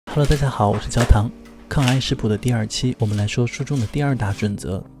Hello， 大家好，我是焦糖。抗癌食谱的第2期，我们来说书中的第2大准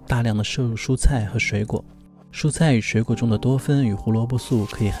则：大量的摄入蔬菜和水果。蔬菜与水果中的多酚与胡萝卜素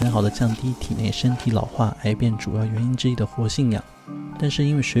可以很好的降低体内身体老化癌变主要原因之一的活性氧，但是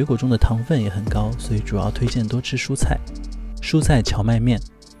因为水果中的糖分也很高，所以主要推荐多吃蔬菜。蔬菜荞麦面，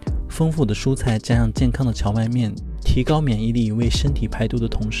丰富的蔬菜加上健康的荞麦面，提高免疫力，为身体排毒的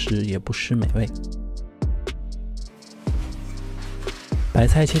同时也不失美味。白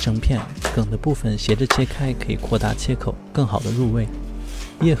菜切成片，梗的部分斜着切开，可以扩大切口，更好的入味。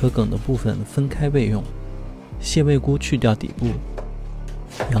叶和梗的部分分开备用。蟹味菇去掉底部，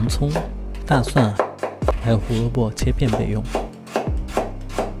洋葱、大蒜还有胡萝卜切片备用。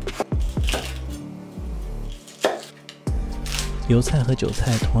油菜和韭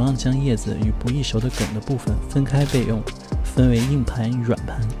菜同样将叶子与不易熟的梗的部分分开备用，分为硬盘与软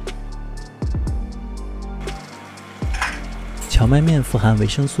盘。荞麦面富含维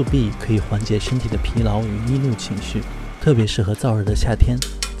生素 B， 可以缓解身体的疲劳与易怒情绪，特别适合燥热的夏天。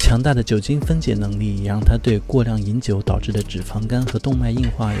强大的酒精分解能力也让它对过量饮酒导致的脂肪肝和动脉硬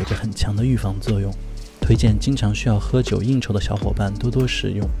化有着很强的预防作用。推荐经常需要喝酒应酬的小伙伴多多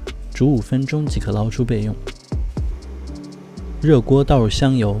食用，煮5分钟即可捞出备用。热锅倒入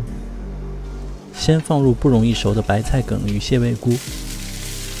香油，先放入不容易熟的白菜梗与蟹味菇，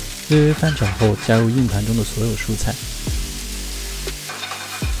微微翻炒后加入硬盘中的所有蔬菜。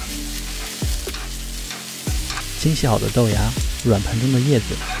清洗好的豆芽，软盘中的叶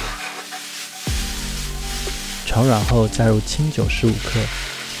子，炒软后加入清酒15克、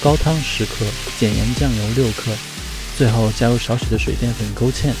高汤10克、减盐酱油6克，最后加入少许的水淀粉勾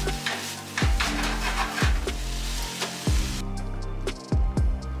芡。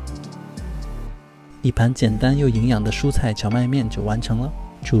一盘简单又营养的蔬菜荞麦面就完成了，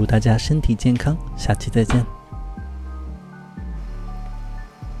祝大家身体健康，下期再见。